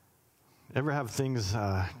Ever have things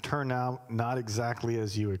turn out not exactly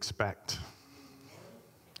as you expect?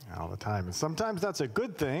 All the time. And sometimes that's a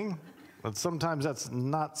good thing, but sometimes that's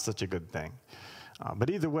not such a good thing. But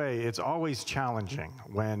either way, it's always challenging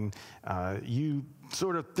when you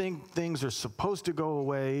sort of think things are supposed to go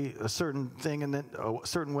away a certain thing and then a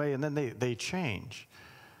certain way, and then they change.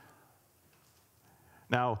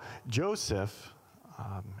 Now, Joseph,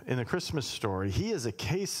 in the Christmas story, he is a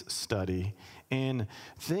case study in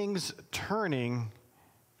things turning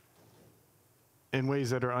in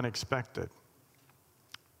ways that are unexpected.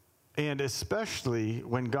 And especially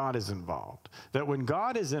when God is involved. That when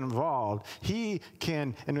God is involved, he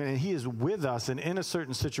can, and he is with us and in a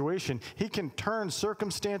certain situation, he can turn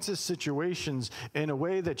circumstances, situations in a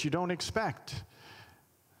way that you don't expect.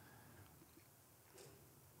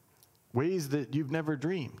 Ways that you've never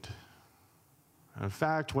dreamed. In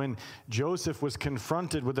fact, when Joseph was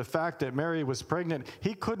confronted with the fact that Mary was pregnant,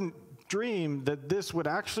 he couldn't dream that this would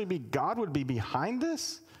actually be, God would be behind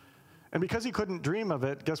this. And because he couldn't dream of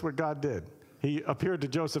it, guess what God did? He appeared to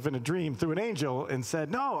Joseph in a dream through an angel and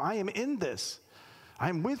said, "No, I am in this.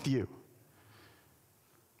 I'm with you."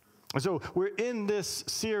 And so we're in this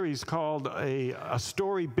series called A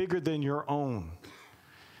Story Bigger Than Your Own.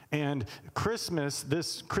 And Christmas,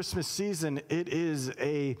 this Christmas season, it is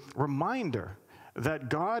a reminder that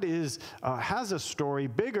God has a story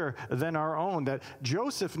bigger than our own, that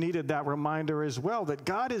Joseph needed that reminder as well, that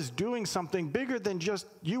God is doing something bigger than just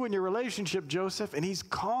you and your relationship, Joseph, and he's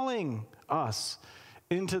calling us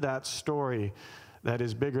into that story that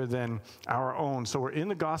is bigger than our own. So we're in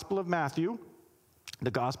the Gospel of Matthew.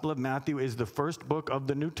 The Gospel of Matthew is the first book of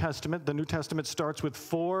the New Testament. The New Testament starts with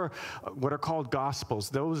 4 what are called Gospels.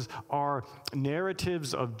 Those are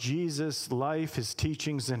narratives of Jesus' life, his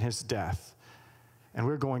teachings, and his death. And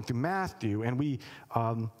we're going through Matthew, and we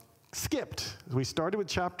skipped. We started with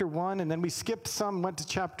chapter 1, and then we skipped some, went to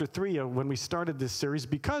chapter 3 when we started this series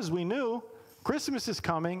because we knew Christmas is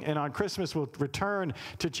coming, and on Christmas we'll return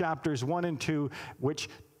to chapters 1 and 2, which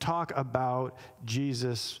talk about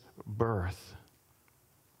Jesus' birth.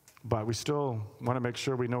 But we still want to make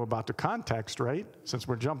sure we know about the context, right? Since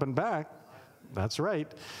we're jumping back. That's right.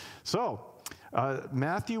 So,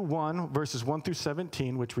 Matthew 1, verses 1 through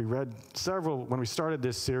 17, which we read several when we started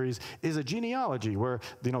this series, is a genealogy where,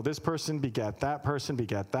 this person begat that person,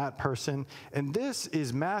 begat that person. And this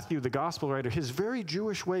is Matthew, the gospel writer, his very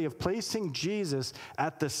Jewish way of placing Jesus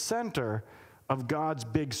at the center of God's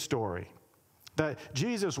big story. That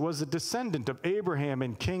Jesus was a descendant of Abraham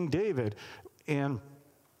and King David. And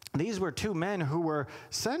these were 2 men who were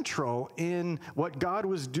central in what God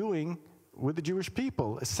was doing with the Jewish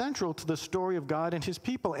people, essential to the story of God and his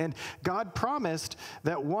people. And God promised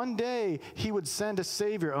that one day he would send a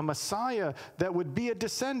Savior, a Messiah that would be a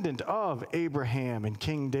descendant of Abraham and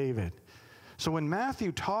King David. So when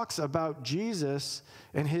Matthew talks about Jesus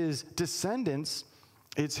and his descendants,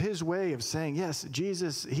 it's his way of saying, yes,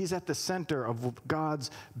 Jesus, he's at the center of God's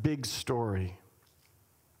big story.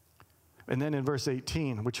 And then in verse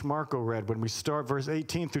 18, which Marco read, when we start verse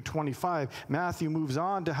 18 through 25, Matthew moves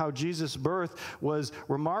on to how Jesus' birth was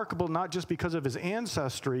remarkable, not just because of his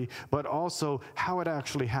ancestry, but also how it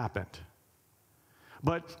actually happened.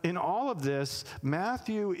 But in all of this,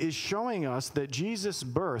 Matthew is showing us that Jesus'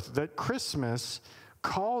 birth, that Christmas,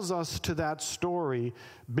 calls us to that story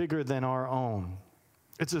bigger than our own.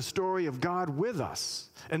 It's a story of God with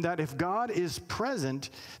us, and that if God is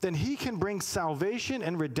present, then he can bring salvation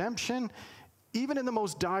and redemption even in the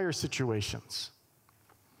most dire situations.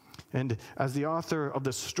 And as the author of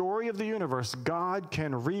the story of the universe, God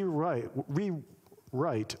can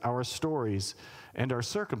rewrite our stories and our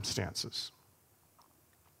circumstances.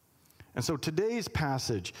 And so today's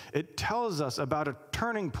passage, it tells us about a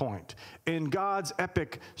turning point in God's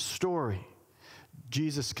epic story,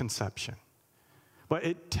 Jesus' conception. But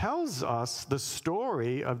it tells us the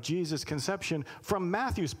story of Jesus' conception from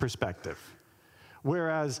Matthew's perspective,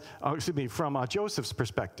 from Joseph's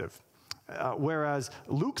perspective. Whereas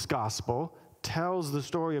Luke's gospel tells the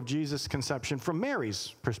story of Jesus' conception from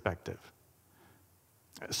Mary's perspective.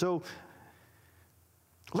 So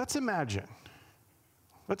let's imagine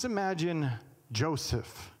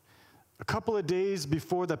Joseph. A couple of days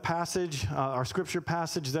before the passage, our scripture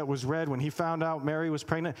passage that was read when he found out Mary was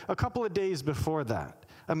pregnant, a couple of days before that,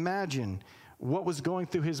 imagine what was going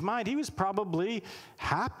through his mind. He was probably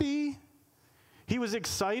happy. He was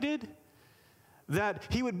excited that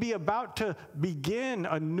he would be about to begin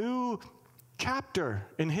a new chapter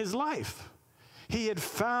in his life. He had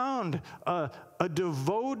found a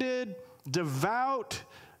devoted, devout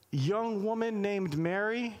young woman named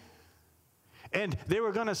Mary. And they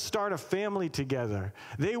were going to start a family together.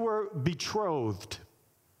 They were betrothed.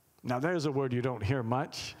 Now, there's a word you don't hear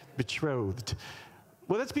much, betrothed.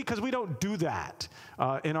 Well, that's because we don't do that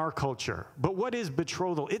in our culture. But what is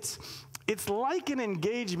betrothal? It's like an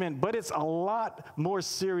engagement, but it's a lot more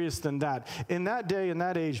serious than that. In that day, in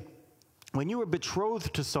that age, when you were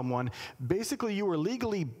betrothed to someone, basically you were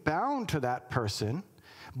legally bound to that person,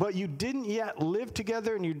 but you didn't yet live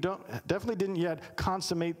together, and you definitely didn't yet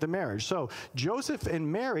consummate the marriage. So Joseph and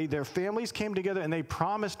Mary, their families came together, and they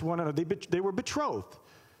promised one another. They were betrothed.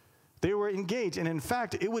 They were engaged. And in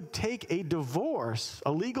fact, it would take a divorce,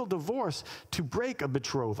 a legal divorce, to break a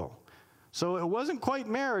betrothal. So it wasn't quite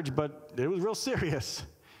marriage, but it was real serious.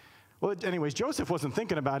 Well, anyways, Joseph wasn't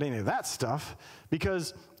thinking about any of that stuff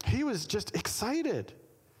because he was just excited.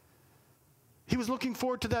 He was looking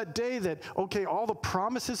forward to that day that, okay, all the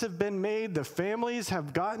promises have been made, the families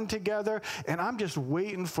have gotten together, and I'm just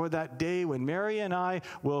waiting for that day when Mary and I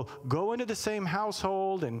will go into the same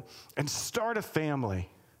household and start a family.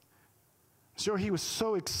 Sure, he was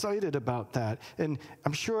so excited about that. And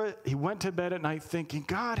I'm sure he went to bed at night thinking,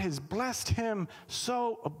 God has blessed him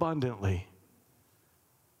so abundantly.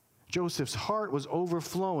 Joseph's heart was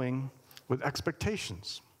overflowing with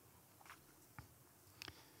expectations.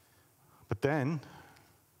 But then,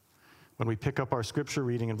 when we pick up our scripture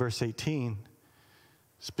reading in verse 18,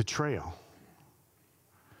 it's betrayal.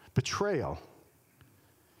 Betrayal.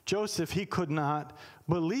 Joseph, he could not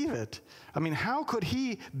believe it. I mean, how could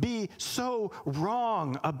he be so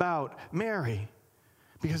wrong about Mary?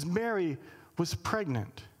 Because Mary was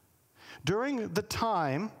pregnant. During the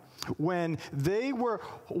time when they were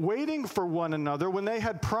waiting for one another, when they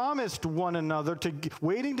had promised one another,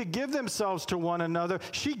 waiting to give themselves to one another,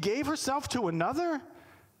 she gave herself to another?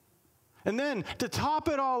 And then, to top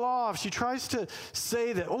it all off, she tries to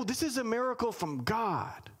say that, oh, this is a miracle from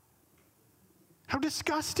God. How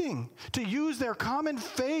disgusting to use their common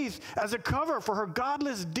faith as a cover for her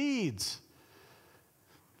godless deeds.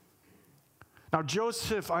 Now,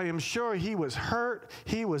 Joseph, I am sure he was hurt,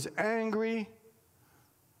 he was angry,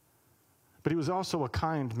 but he was also a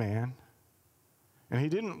kind man, and he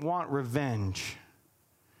didn't want revenge.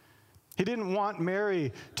 He didn't want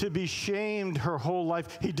Mary to be shamed her whole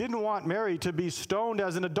life. He didn't want Mary to be stoned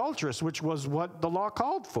as an adulteress, which was what the law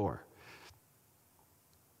called for.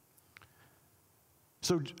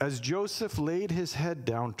 So as Joseph laid his head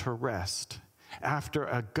down to rest after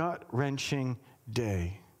a gut-wrenching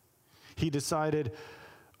day, he decided,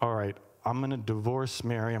 all right, I'm going to divorce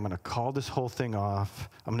Mary. I'm going to call this whole thing off.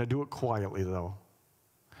 I'm going to do it quietly, though.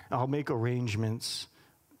 I'll make arrangements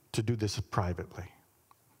to do this privately.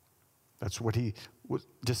 That's what he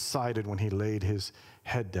decided when he laid his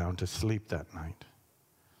head down to sleep that night.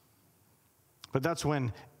 But that's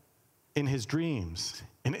when, in his dreams,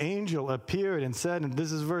 an angel appeared and said, and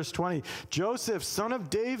this is verse 20, Joseph, son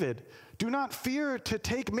of David, do not fear to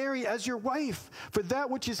take Mary as your wife, for that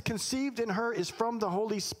which is conceived in her is from the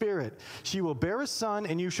Holy Spirit. She will bear a son,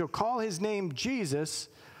 and you shall call his name Jesus,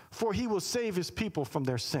 for he will save his people from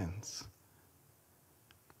their sins.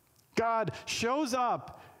 God shows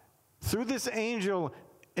up through this angel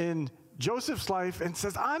in Joseph's life and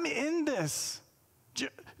says, I'm in this.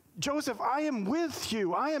 Joseph, I am with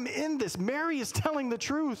you. I am in this. Mary is telling the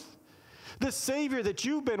truth. The Savior that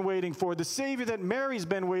you've been waiting for, the Savior that Mary's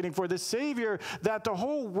been waiting for, the Savior that the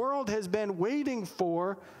whole world has been waiting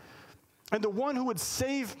for, and the one who would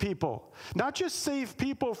save people. Not just save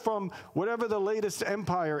people from whatever the latest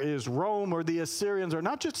empire is, Rome or the Assyrians, or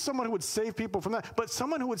not just someone who would save people from that, but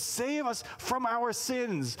someone who would save us from our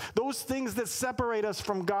sins, those things that separate us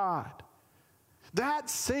from God. That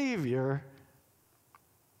Savior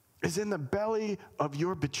is in the belly of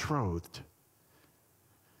your betrothed.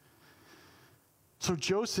 So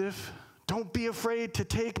Joseph, don't be afraid to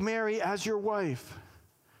take Mary as your wife.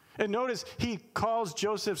 And notice he calls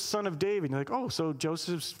Joseph son of David. You're like, oh, so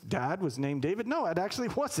Joseph's dad was named David? No, it actually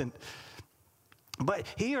wasn't. But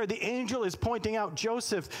here the angel is pointing out,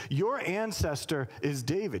 Joseph, your ancestor is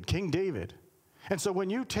David, King David. And so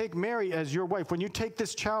when you take Mary as your wife, when you take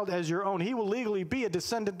this child as your own, he will legally be a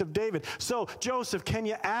descendant of David. So Joseph, can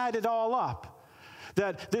you add it all up?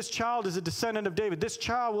 That this child is a descendant of David. This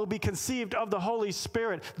child will be conceived of the Holy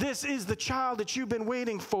Spirit. This is the child that you've been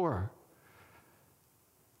waiting for.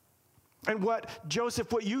 And what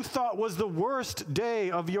you thought was the worst day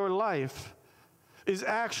of your life is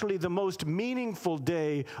actually the most meaningful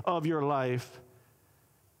day of your life.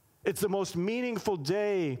 It's the most meaningful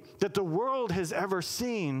day that the world has ever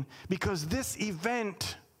seen, because this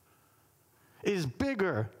event is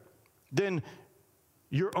bigger than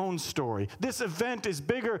your own story. This event is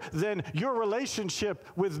bigger than your relationship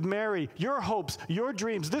with Mary, your hopes, your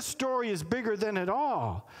dreams. This story is bigger than it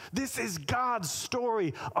all. This is God's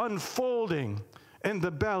story unfolding in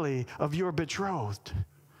the belly of your betrothed.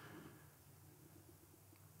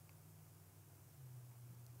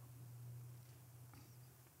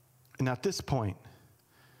 And at this point,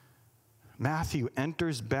 Matthew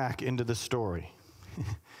enters back into the story.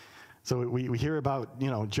 So we hear about,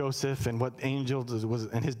 Joseph and what angel was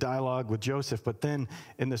in his dialogue with Joseph, but then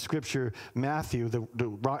in the scripture, Matthew, the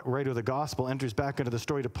writer of the gospel, enters back into the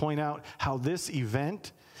story to point out how this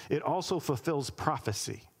event, it also fulfills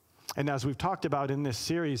prophecy. And as we've talked about in this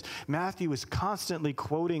series, Matthew is constantly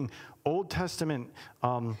quoting Old Testament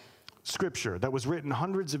scripture that was written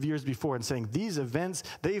hundreds of years before and saying these events,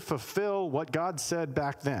 they fulfill what God said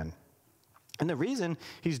back then. And the reason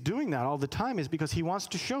he's doing that all the time is because he wants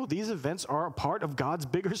to show these events are a part of God's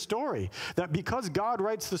bigger story. That because God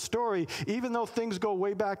writes the story, even though things go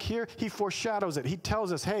way back here, he foreshadows it. He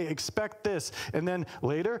tells us, hey, expect this. And then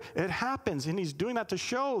later, it happens. And he's doing that to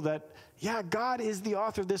show that, yeah, God is the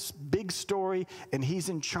author of this big story, and he's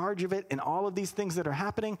in charge of it. And all of these things that are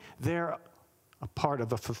happening, they're a part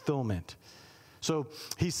of a fulfillment. So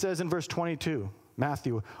he says in verse 22,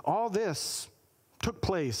 Matthew, all this took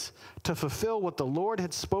place to fulfill what the Lord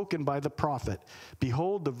had spoken by the prophet.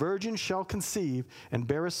 Behold, the virgin shall conceive and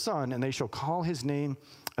bear a son, and they shall call his name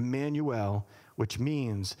Emmanuel, which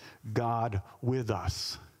means God with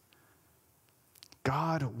us.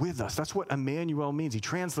 God with us. That's what Emmanuel means. He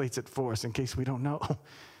translates it for us in case we don't know.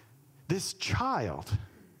 This child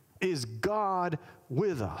is God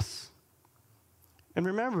with us. And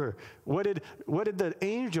remember, what did the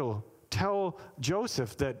angel tell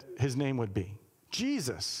Joseph that his name would be?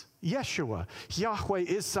 Jesus, Yeshua, Yahweh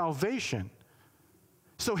is salvation.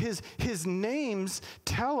 So his names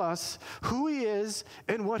tell us who he is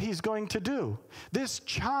and what he's going to do. This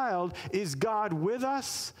child is God with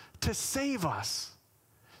us to save us.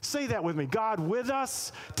 Say that with me. God with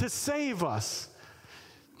us to save us.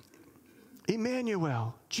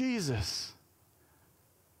 Emmanuel, Jesus.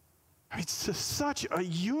 It's such a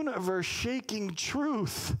universe-shaking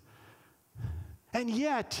truth. And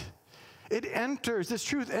yet, this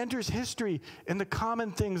truth enters history in the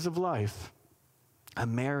common things of life. A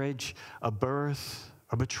marriage, a birth,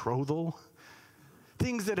 a betrothal.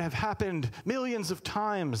 Things that have happened millions of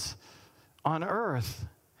times on earth.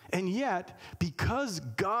 And yet, because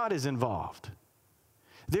God is involved,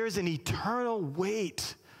 there's an eternal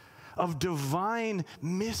weight of divine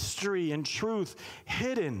mystery and truth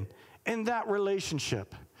hidden in that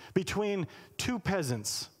relationship between two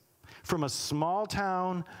peasants from a small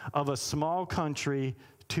town of a small country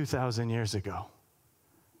 2,000 years ago.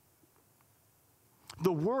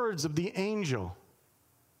 The words of the angel,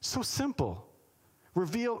 so simple,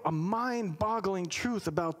 reveal a mind-boggling truth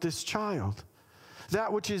about this child.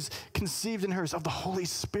 That which is conceived in her is of the Holy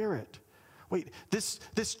Spirit. Wait, this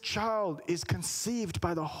child is conceived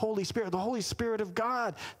by the Holy Spirit of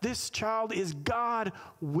God. This child is God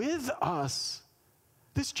with us.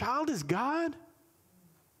 This child is God.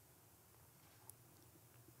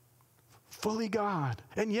 Fully God.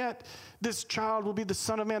 And yet, this child will be the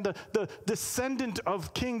Son of Man, the descendant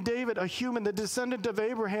of King David, a human, the descendant of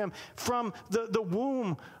Abraham from the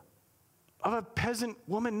womb of a peasant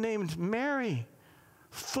woman named Mary.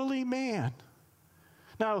 Fully man.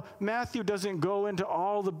 Now, Matthew doesn't go into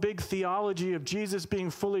all the big theology of Jesus being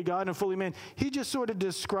fully God and fully man. He just sort of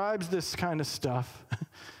describes this kind of stuff.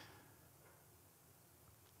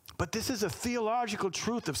 But this is a theological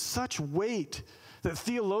truth of such weight that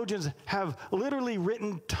theologians have literally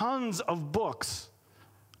written tons of books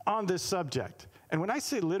on this subject. And when I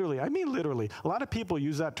say literally, I mean literally. A lot of people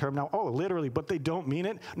use that term now, literally, but they don't mean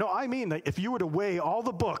it. No, I mean that if you were to weigh all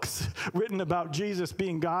the books written about Jesus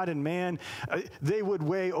being God and man, they would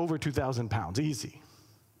weigh over 2,000 pounds, easy.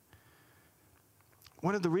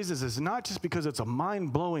 One of the reasons is not just because it's a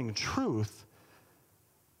mind-blowing truth,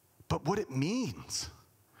 but what it means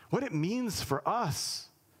for us.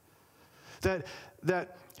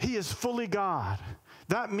 That he is fully God.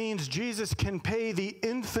 That means Jesus can pay the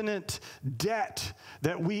infinite debt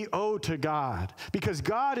that we owe to God. Because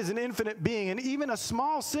God is an infinite being, and even a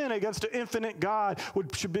small sin against an infinite God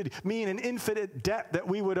should mean an infinite debt that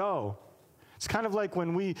we would owe. It's kind of like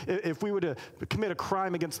if we were to commit a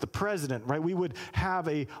crime against the president, right? We would have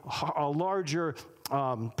a larger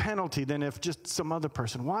penalty than if just some other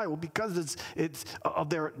person. Why? Well, because it's of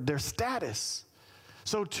their status.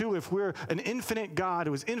 So too, if we're an infinite God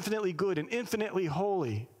who is infinitely good and infinitely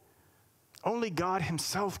holy, only God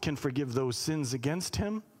himself can forgive those sins against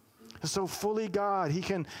him. So fully God, he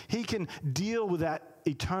can deal with that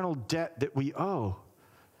eternal debt that we owe.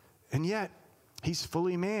 And yet, he's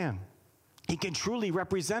fully man. He can truly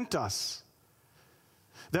represent us.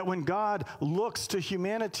 That when God looks to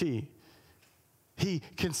humanity, he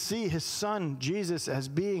can see his son, Jesus, as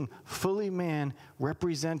being fully man,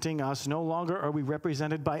 representing us. No longer are we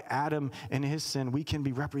represented by Adam and his sin. We can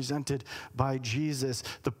be represented by Jesus,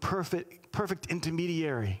 the perfect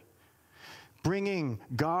intermediary, bringing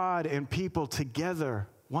God and people together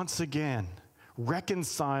once again,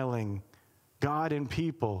 reconciling God and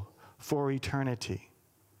people for eternity.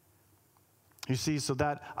 You see, so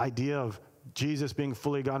that idea of Jesus being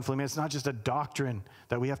fully God and fully man, it's not just a doctrine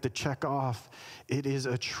that we have to check off. It is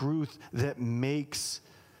a truth that makes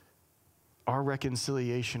our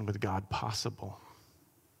reconciliation with God possible.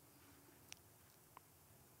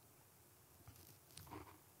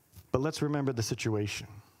 But let's remember the situation.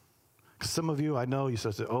 Because some of you, I know, you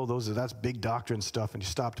said, oh, that's big doctrine stuff, and you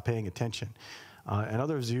stopped paying attention. And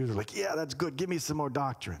others of you are like, yeah, that's good. Give me some more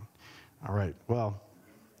doctrine. All right, well,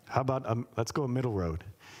 how about let's go a middle road.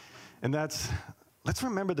 And let's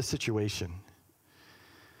remember the situation.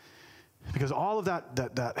 Because all of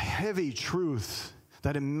that heavy truth,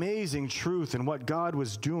 that amazing truth and what God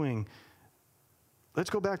was doing, let's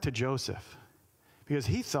go back to Joseph. Because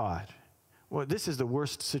he thought, well, this is the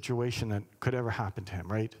worst situation that could ever happen to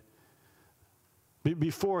him, right?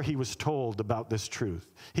 Before he was told about this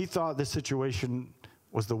truth, he thought this situation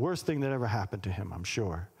was the worst thing that ever happened to him, I'm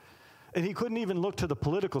sure. And he couldn't even look to the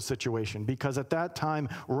political situation because at that time,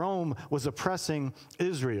 Rome was oppressing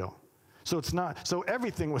Israel. So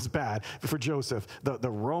everything was bad for Joseph.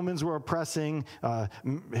 The Romans were oppressing,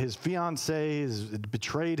 his fiancée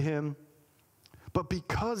betrayed him. But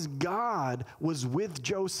because God was with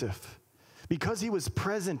Joseph, because he was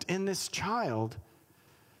present in this child,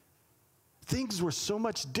 things were so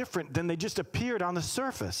much different than they just appeared on the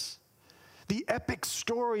surface. The epic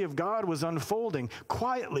story of God was unfolding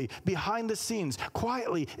quietly behind the scenes,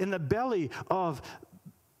 quietly in the belly of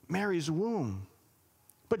Mary's womb.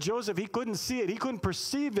 But Joseph, he couldn't see it. He couldn't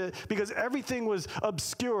perceive it because everything was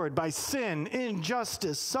obscured by sin,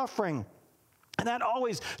 injustice, suffering. And that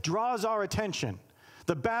always draws our attention.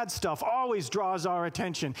 The bad stuff always draws our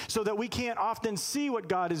attention so that we can't often see what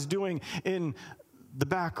God is doing in the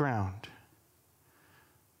background.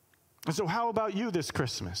 And so how about you this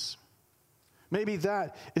Christmas? Maybe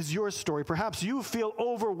that is your story. Perhaps you feel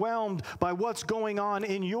overwhelmed by what's going on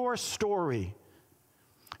in your story.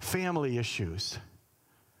 Family issues,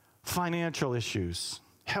 financial issues,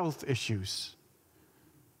 health issues.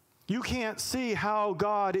 You can't see how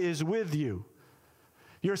God is with you.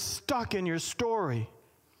 You're stuck in your story.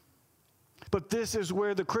 But this is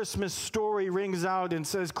where the Christmas story rings out and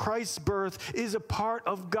says Christ's birth is a part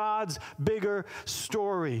of God's bigger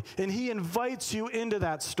story. And he invites you into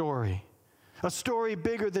that story. A story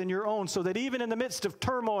bigger than your own, so that even in the midst of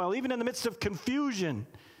turmoil, even in the midst of confusion,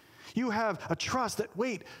 you have a trust that,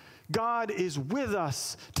 wait, God is with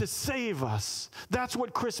us to save us. That's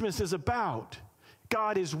what Christmas is about.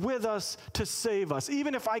 God is with us to save us,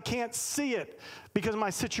 even if I can't see it because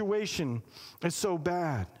my situation is so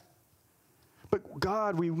bad. But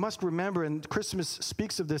God, we must remember, and Christmas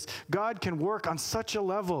speaks of this, God can work on such a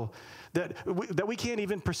level that we can't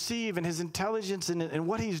even perceive, and his intelligence and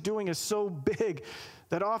what he's doing is so big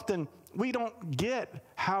that often we don't get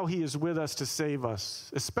how he is with us to save us,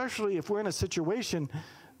 especially if we're in a situation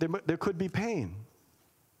there could be pain.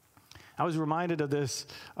 I was reminded of this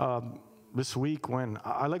this week when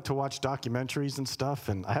I like to watch documentaries and stuff,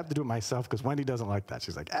 and I have to do it myself because Wendy doesn't like that.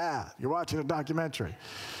 She's like, you're watching a documentary.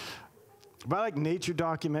 But I like nature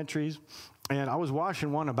documentaries, and I was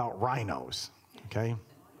watching one about rhinos, okay?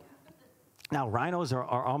 Now, rhinos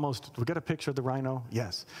are almost, we got a picture of the rhino?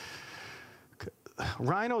 Yes.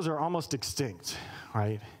 Rhinos are almost extinct,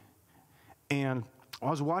 right? And I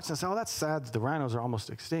was watching, I said, oh, that's sad, the rhinos are almost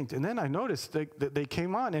extinct. And then I noticed they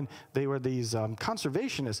came on, and they were these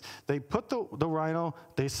conservationists. They put the rhino,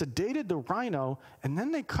 they sedated the rhino, and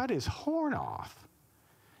then they cut his horn off.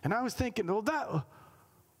 And I was thinking, well,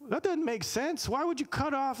 that doesn't make sense. Why would you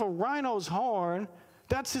cut off a rhino's horn?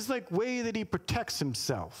 That's his way that he protects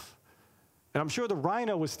himself. And I'm sure the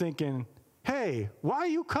rhino was thinking, hey, why are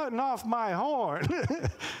you cutting off my horn?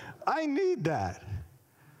 I need that.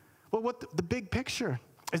 Well, what the big picture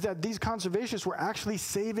is that these conservationists were actually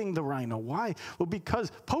saving the rhino. Why? Well,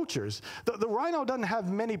 because poachers. The rhino doesn't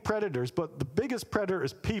have many predators, but the biggest predator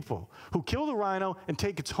is people who kill the rhino and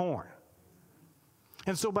take its horn.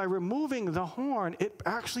 And so by removing the horn, it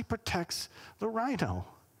actually protects the rhino.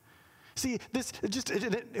 See,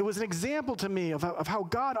 it was an example to me of how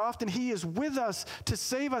God often, he is with us to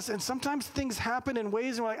save us. And sometimes things happen in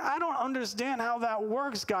ways and we're like, I don't understand how that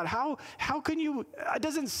works, God. How can you, it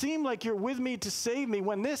doesn't seem like you're with me to save me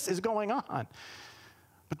when this is going on.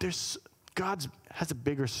 But God has a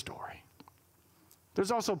bigger story.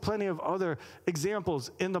 There's also plenty of other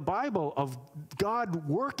examples in the Bible of God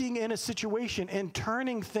working in a situation and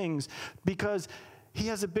turning things because he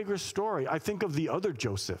has a bigger story. I think of the other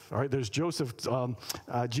Joseph. All right, there's Joseph,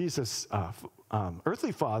 Jesus'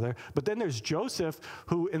 earthly father, but then there's Joseph,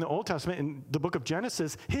 who in the Old Testament, in the book of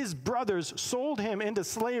Genesis, his brothers sold him into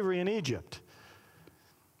slavery in Egypt.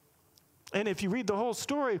 And if you read the whole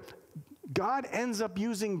story, God ends up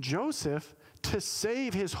using Joseph to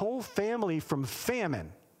save his whole family from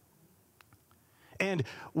famine. And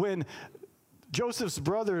when Joseph's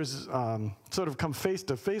brothers sort of come face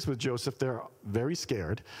to face with Joseph, they're very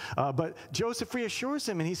scared. But Joseph reassures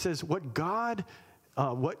him, and he says, what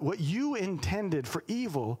you intended for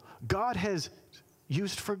evil, God has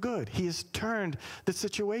used for good. He has turned the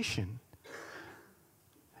situation.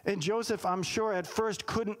 And Joseph, I'm sure at first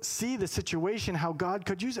couldn't see the situation, how God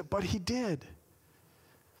could use it, but he did.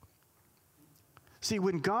 See,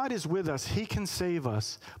 when God is with us, he can save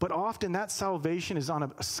us. But often that salvation is on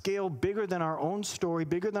a scale bigger than our own story,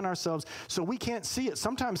 bigger than ourselves, so we can't see it,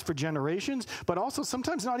 sometimes for generations, but also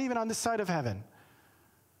sometimes not even on this side of heaven.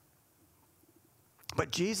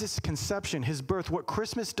 But Jesus' conception, his birth, what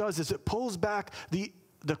Christmas does is it pulls back the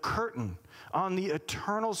curtain on the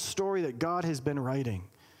eternal story that God has been writing.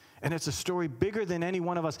 And it's a story bigger than any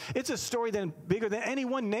one of us. It's a story bigger than any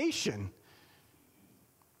one nation.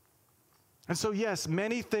 And so, yes,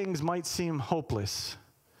 many things might seem hopeless.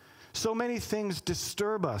 So many things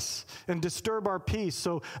disturb us and disturb our peace.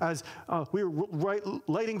 So as we were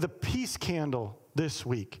lighting the peace candle this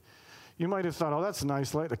week, you might have thought, oh, that's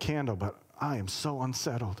nice, light a candle, but I am so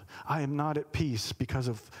unsettled. I am not at peace because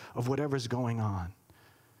of whatever's going on.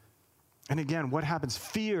 And again, what happens?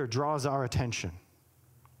 Fear draws our attention.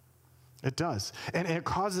 It does. And it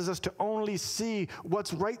causes us to only see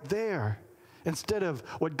what's right there, instead of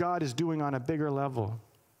what God is doing on a bigger level.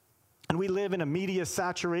 And we live in a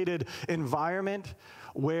media-saturated environment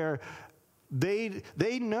where they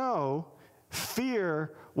know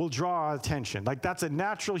fear will draw our attention. Like, that's a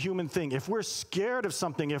natural human thing. If we're scared of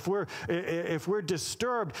something, if we're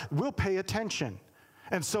disturbed, we'll pay attention.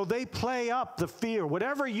 And so they play up the fear.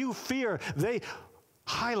 Whatever you fear, they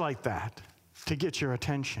highlight that to get your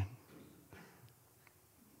attention.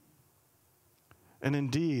 And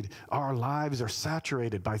indeed, our lives are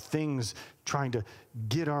saturated by things trying to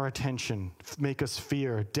get our attention, make us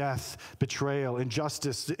fear death, betrayal,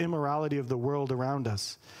 injustice, the immorality of the world around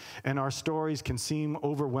us. And our stories can seem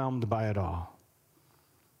overwhelmed by it all.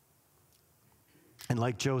 And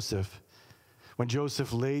like Joseph, when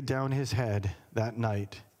Joseph laid down his head that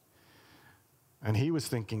night, and he was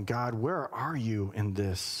thinking, God, where are you in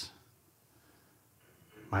this?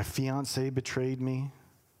 My fiance betrayed me.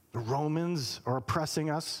 The Romans are oppressing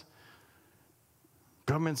us.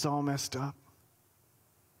 Government's all messed up.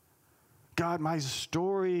 God, my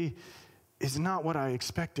story is not what I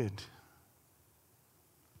expected.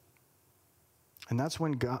 And that's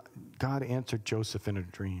when God answered Joseph in a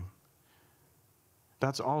dream.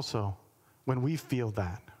 That's also when we feel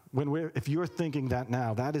that. If you're thinking that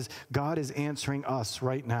now, that is, God is answering us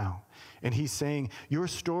right now. And he's saying, your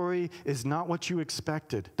story is not what you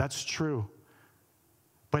expected. That's true.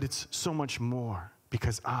 But it's so much more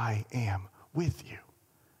because I am with you.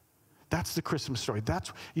 That's the Christmas story.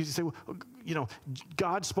 That's, you say, well, you know,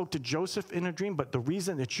 God spoke to Joseph in a dream, but the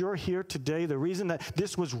reason that you're here today, the reason that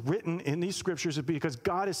this was written in these scriptures is because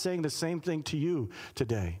God is saying the same thing to you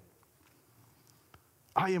today.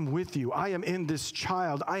 I am with you. I am in this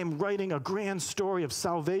child. I am writing a grand story of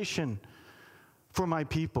salvation for my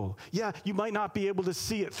people. Yeah, you might not be able to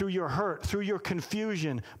see it through your hurt, through your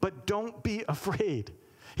confusion, but don't be afraid.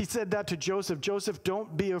 He said that to Joseph. Joseph,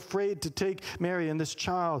 don't be afraid to take Mary and this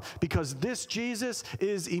child, because this Jesus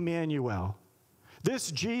is Emmanuel.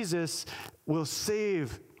 This Jesus will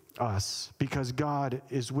save us because God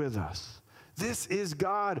is with us. This is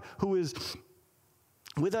God who is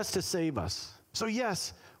with us to save us. So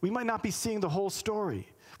yes, we might not be seeing the whole story.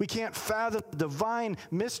 We can't fathom the divine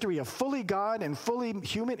mystery of fully God and fully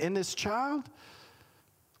human in this child.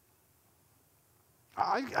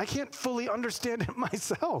 I can't fully understand it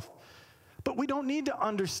myself. But we don't need to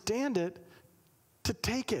understand it to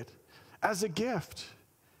take it as a gift.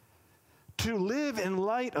 To live in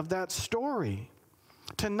light of that story.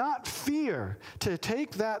 To not fear, to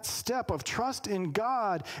take that step of trust in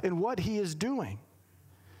God and what he is doing.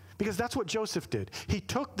 Because that's what Joseph did. He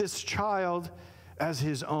took this child as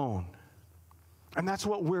his own. And that's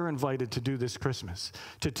what we're invited to do this Christmas,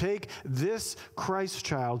 to take this Christ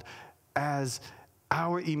child as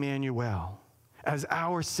our Emmanuel, as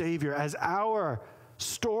our Savior, as our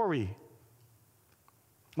story.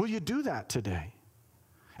 Will you do that today?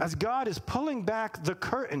 As God is pulling back the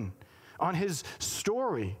curtain on his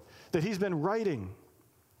story that he's been writing,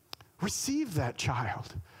 receive that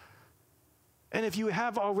child. And if you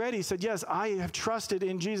have already said, yes, I have trusted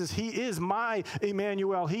in Jesus, he is my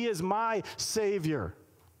Emmanuel, he is my Savior,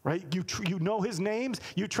 right? You know his names,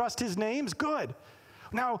 you trust his names, good.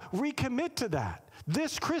 Now recommit to that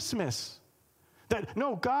this Christmas. That,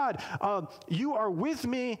 no, God, you are with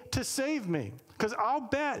me to save me. Because I'll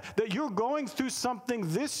bet that you're going through something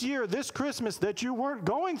this year, this Christmas, that you weren't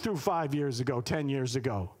going through 5 years ago, 10 years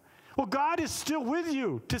ago. Well, God is still with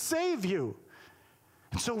you to save you.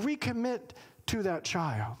 And so recommit to that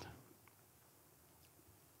child.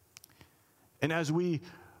 And as we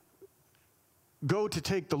go to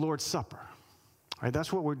take the Lord's Supper, right,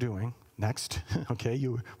 that's what we're doing next. Okay,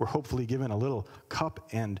 we're hopefully given a little cup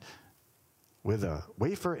and with a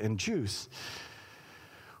wafer and juice.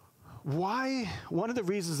 Why? One of the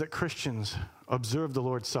reasons that Christians observe the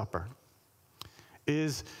Lord's Supper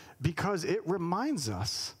is because it reminds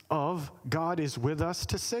us of God is with us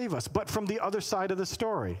to save us, but from the other side of the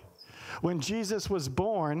story. When Jesus was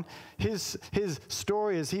born, his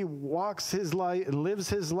story is he walks his life and lives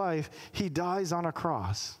his life, he dies on a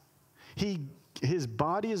cross. His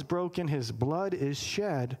body is broken, his blood is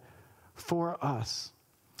shed for us.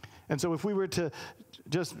 And so if we were to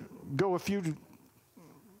just go a few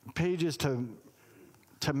pages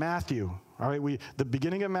to Matthew, all right, the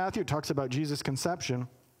beginning of Matthew talks about Jesus' conception.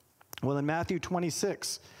 Well, in Matthew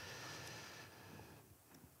 26,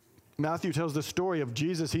 Matthew tells the story of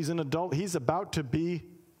Jesus. He's an adult. He's about to be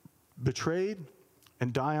betrayed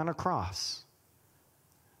and die on a cross.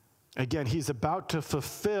 Again, he's about to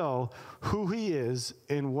fulfill who he is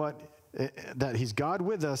in that he's God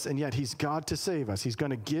with us, and yet he's God to save us. He's going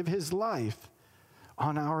to give his life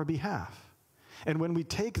on our behalf. And when we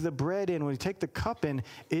take the bread in, when we take the cup in,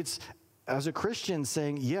 it's as a Christian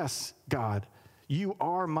saying, yes, God, you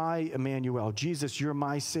are my Emmanuel. Jesus, you're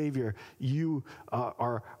my Savior. You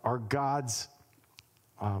are God's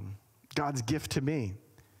gift to me.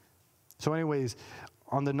 So anyways,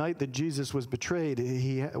 on the night that Jesus was betrayed,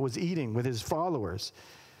 he was eating with his followers.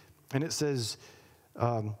 And it says,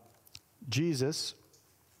 Jesus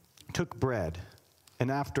took bread,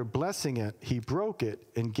 and after blessing it, he broke it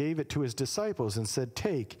and gave it to his disciples and said,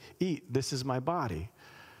 take, eat, this is my body.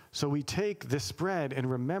 So we take this bread in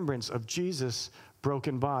remembrance of Jesus'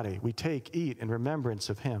 broken body. We take, eat in remembrance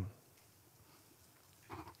of him.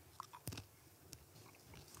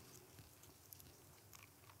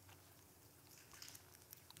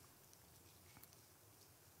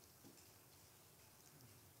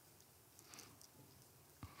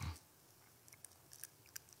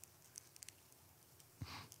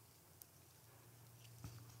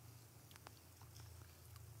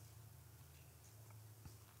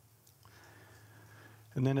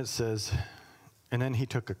 And then it says, and then he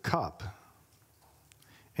took a cup,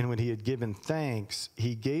 and when he had given thanks,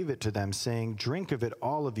 he gave it to them, saying, drink of it,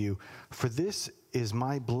 all of you, for this is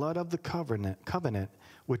my blood of the covenant,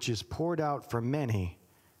 which is poured out for many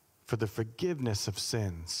for the forgiveness of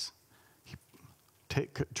sins.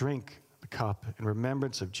 Drink the cup in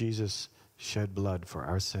remembrance of Jesus' shed blood for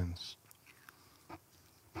our sins.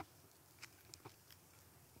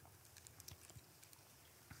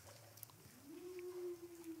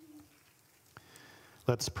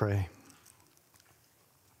 Let's pray.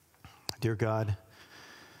 Dear God,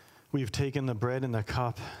 we've taken the bread and the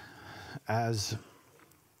cup as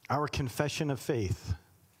our confession of faith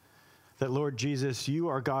that, Lord Jesus, you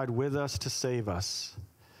are God with us to save us.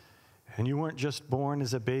 And you weren't just born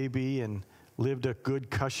as a baby and lived a good,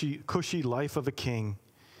 cushy life of a king.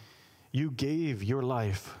 You gave your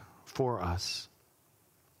life for us.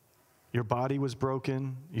 Your body was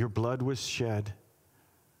broken, your blood was shed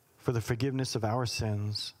for the forgiveness of our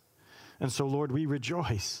sins. And so, Lord, we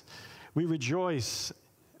rejoice. We rejoice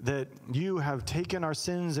that you have taken our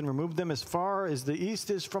sins and removed them as far as the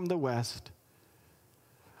east is from the west.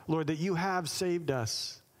 Lord, that you have saved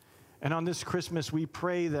us. And on this Christmas, we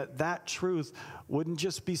pray that that truth wouldn't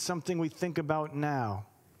just be something we think about now,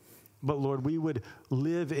 but, Lord, we would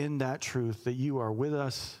live in that truth that you are with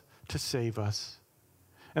us to save us.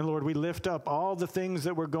 And, Lord, we lift up all the things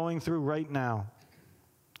that we're going through right now.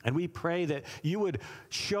 And we pray that you would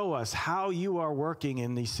show us how you are working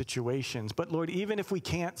in these situations. But, Lord, even if we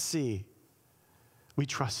can't see, we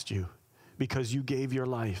trust you because you gave your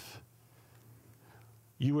life.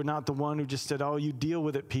 You were not the one who just said, oh, you deal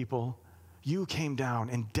with it, people. You came down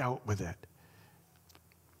and dealt with it.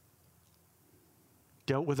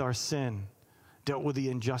 Dealt with our sin, dealt with the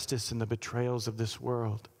injustice and the betrayals of this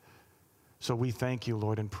world. So we thank you,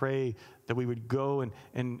 Lord, and pray that we would go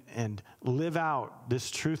and live out this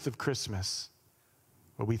truth of Christmas.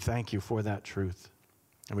 But we thank you for that truth.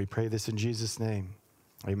 And we pray this in Jesus' name.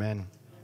 Amen.